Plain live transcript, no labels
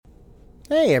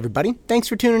Hey everybody, thanks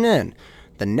for tuning in.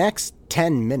 The next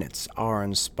 10 minutes are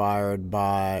inspired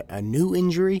by a new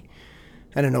injury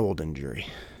and an old injury.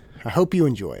 I hope you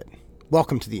enjoy it.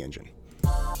 Welcome to The Engine.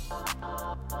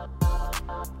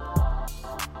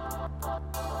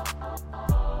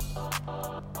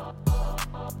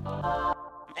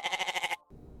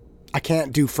 I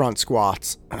can't do front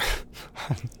squats.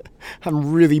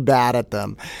 I'm really bad at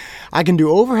them. I can do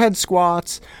overhead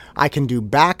squats, I can do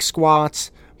back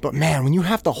squats, but man, when you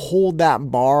have to hold that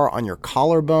bar on your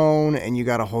collarbone and you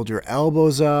got to hold your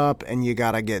elbows up and you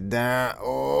got to get down,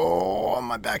 oh,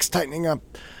 my back's tightening up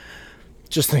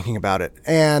just thinking about it.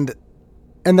 And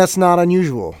that's not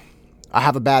unusual. I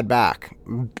have a bad back.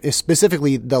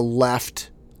 Specifically, the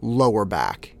left lower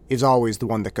back is always the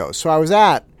one that goes. So I was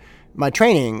at my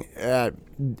training at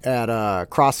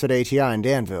CrossFit ATI in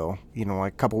Danville,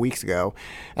 like a couple weeks ago,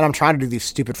 and I'm trying to do these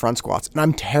stupid front squats, and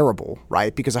I'm terrible,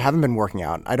 right? Because I haven't been working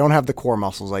out. I don't have the core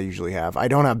muscles I usually have. I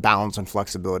don't have balance and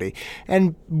flexibility,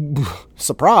 and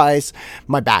surprise,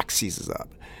 my back seizes up,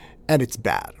 and it's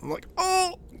bad. I'm like,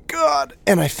 oh God!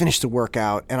 And I finish the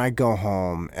workout, and I go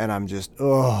home, and I'm just,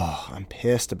 I'm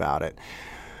pissed about it.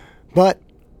 But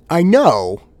I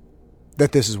know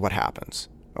that this is what happens.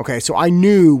 Okay, so I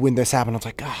knew when this happened, I was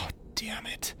like, oh, damn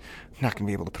it. I'm not going to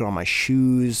be able to put on my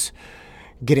shoes.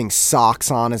 Getting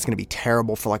socks on is going to be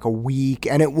terrible for like a week.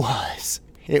 And it was.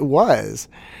 It was.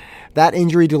 That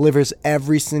injury delivers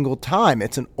every single time.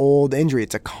 It's an old injury.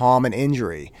 It's a common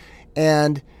injury.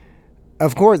 And,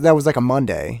 of course, that was like a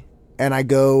Monday. And I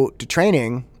go to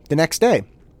training the next day.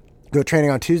 Go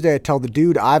training on Tuesday. I tell the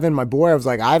dude, Ivan, my boy, I was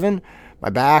like, Ivan, my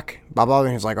back, blah, blah, blah.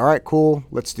 And he's like, all right, cool.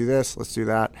 Let's do this. Let's do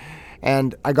that.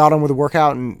 And I got on with a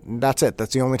workout, and that's it.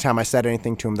 That's the only time I said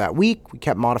anything to him that week. We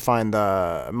kept modifying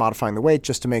the weight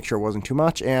just to make sure it wasn't too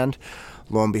much. And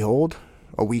lo and behold,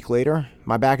 a week later,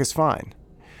 my back is fine.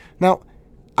 Now,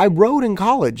 I rode in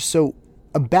college, so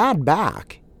a bad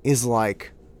back is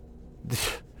like,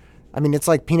 it's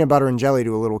like peanut butter and jelly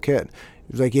to a little kid.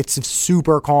 It's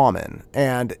super common.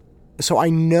 And so I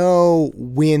know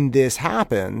when this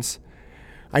happens,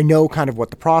 I know kind of what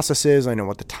the process is. I know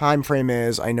what the time frame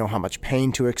is. I know how much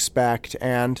pain to expect,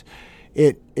 and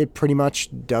it pretty much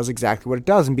does exactly what it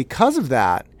does. And because of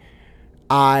that,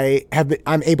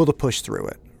 I'm able to push through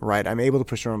it, right? I'm able to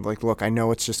push through. I'm like, look, I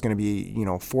know it's just going to be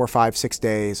 4, 5, 6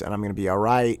 days, and I'm going to be all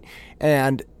right.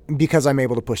 And because I'm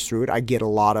able to push through it, I get a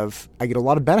lot of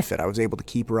benefit. I was able to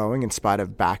keep rowing in spite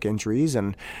of back injuries,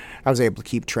 and I was able to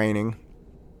keep training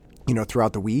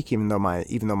throughout the week, even though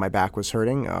my back was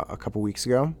hurting a couple weeks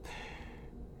ago.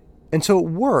 And so it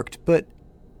worked, but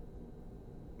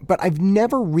I've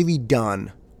never really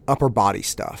done upper body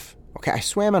stuff. Okay, I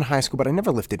swam in high school, but I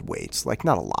never lifted weights,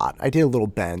 not a lot. I did a little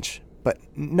bench, but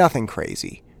nothing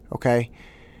crazy, okay?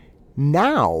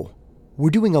 Now, we're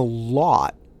doing a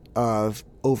lot of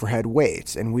overhead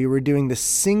weights, and we were doing the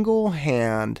single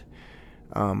hand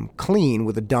clean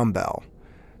with a dumbbell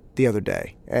the other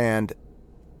day. And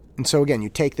so again, you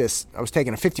take this, I was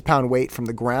taking a 50-pound weight from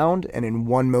the ground and in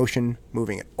one motion,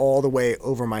 moving it all the way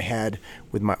over my head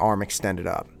with my arm extended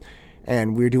up.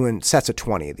 And we were doing sets of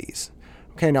 20 of these.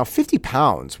 Okay, now 50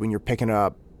 pounds when you're picking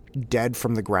up dead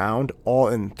from the ground all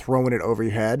and throwing it over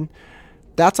your head,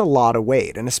 that's a lot of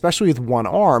weight. And especially with one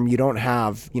arm, you don't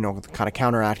have, the kind of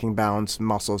counteracting balance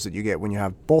muscles that you get when you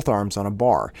have both arms on a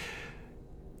bar.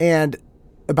 And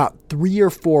about 3 or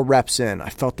 4 reps in, I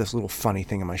felt this little funny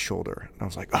thing in my shoulder. And I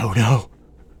was like, oh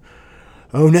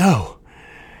no.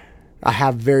 I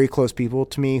have very close people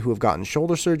to me who have gotten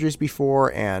shoulder surgeries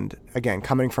before. And again,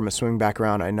 coming from a swimming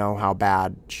background, I know how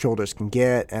bad shoulders can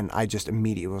get. And I just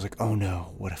immediately was like, oh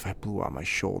no, what if I blew out my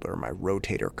shoulder, my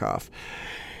rotator cuff?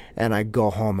 And I go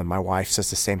home and my wife says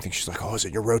the same thing. She's like, oh, is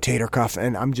it your rotator cuff?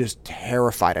 And I'm just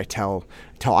terrified. I tell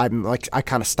I'm like, I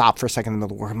kind of stop for a second in the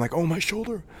middle of work. I'm like, oh, my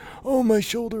shoulder.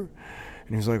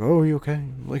 And he's like, oh, are you okay?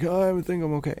 I'm like, oh, I think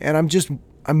I'm okay. And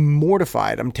I'm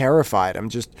mortified. I'm terrified. I'm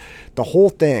just, the whole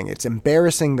thing. It's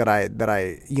embarrassing that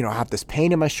I have this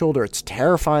pain in my shoulder. It's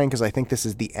terrifying because I think this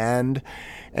is the end.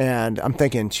 And I'm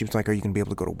thinking, she was like, are you going to be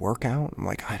able to go to workout? I'm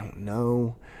like, I don't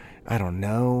know.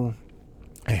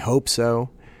 I hope so.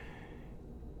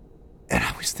 And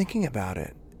I was thinking about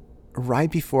it right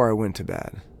before I went to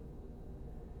bed.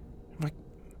 I'm like,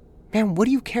 man, what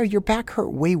do you care? Your back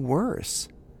hurt way worse.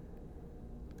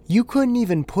 You couldn't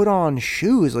even put on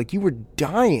shoes. You were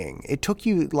dying. It took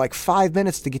you 5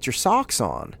 minutes to get your socks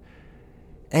on.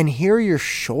 And here your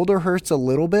shoulder hurts a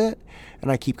little bit.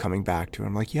 And I keep coming back to it.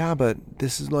 I'm like, yeah, but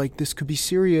this could be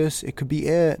serious. It could be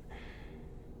it.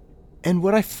 And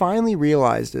what I finally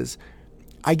realized is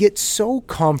I get so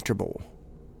comfortable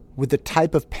with the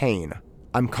type of pain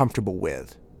I'm comfortable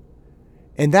with.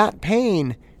 And that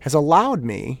pain has allowed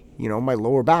me, my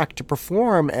lower back, to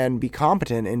perform and be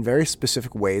competent in very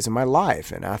specific ways in my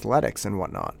life, in athletics and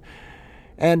whatnot.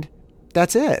 And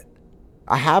that's it.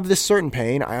 I have this certain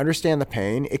pain. I understand the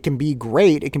pain. It can be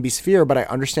great. It can be severe, but I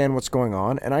understand what's going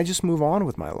on, and I just move on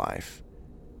with my life.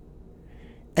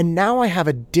 And now I have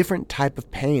a different type of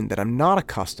pain that I'm not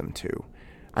accustomed to.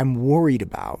 I'm worried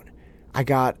about. I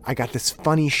got this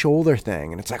funny shoulder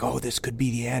thing, and it's like, oh, this could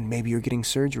be the end. Maybe you're getting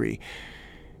surgery.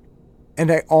 And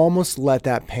I almost let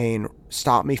that pain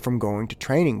stop me from going to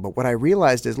training. But what I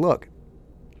realized is, look,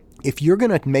 if you're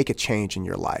going to make a change in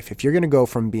your life, if you're going to go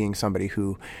from being somebody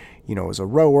who, is a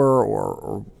rower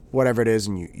or whatever it is,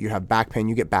 and you have back pain,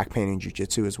 you get back pain in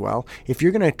jiu-jitsu as well. If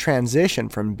you're going to transition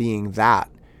from being that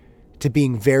to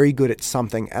being very good at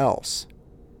something else,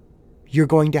 you're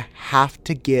going to have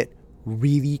to get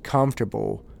really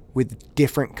comfortable with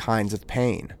different kinds of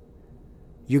pain.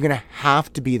 You're going to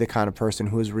have to be the kind of person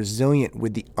who is resilient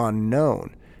with the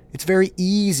unknown. It's very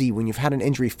easy when you've had an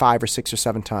injury 5 or 6 or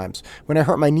 7 times. When I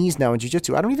hurt my knees now in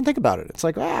jiu-jitsu, I don't even think about it. It's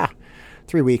like,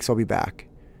 3 weeks, I'll be back.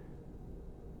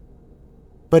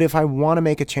 But if I want to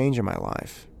make a change in my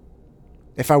life,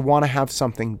 if I want to have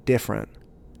something different,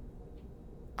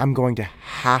 I'm going to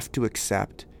have to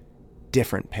accept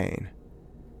different pain.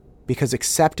 Because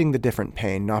accepting the different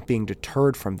pain, not being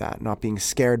deterred from that, not being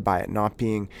scared by it, not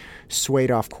being swayed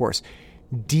off course,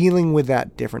 dealing with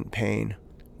that different pain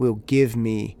will give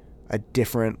me a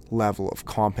different level of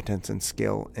competence and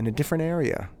skill in a different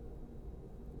area.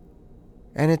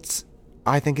 And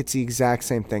I think it's the exact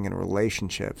same thing in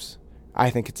relationships. I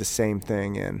think it's the same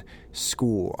thing in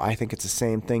school. I think it's the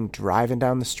same thing driving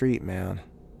down the street, man.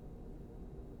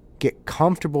 Get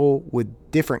comfortable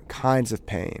with different kinds of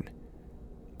pain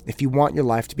if you want your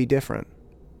life to be different.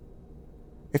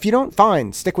 If you don't,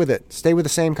 fine, stick with it. Stay with the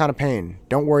same kind of pain.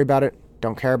 Don't worry about it.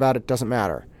 Don't care about it. Doesn't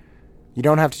matter. You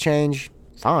don't have to change.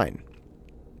 Fine.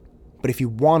 But if you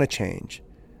want to change,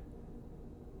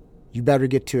 you better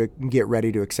get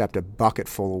ready to accept a bucket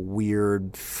full of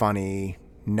weird, funny,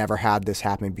 never had this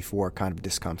happen before kind of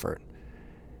discomfort.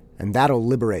 And that'll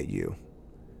liberate you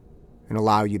and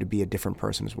allow you to be a different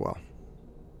person as well.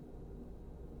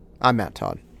 I'm Matt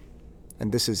Todd,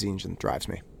 and this is the engine that drives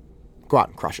me. Go out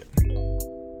and crush it.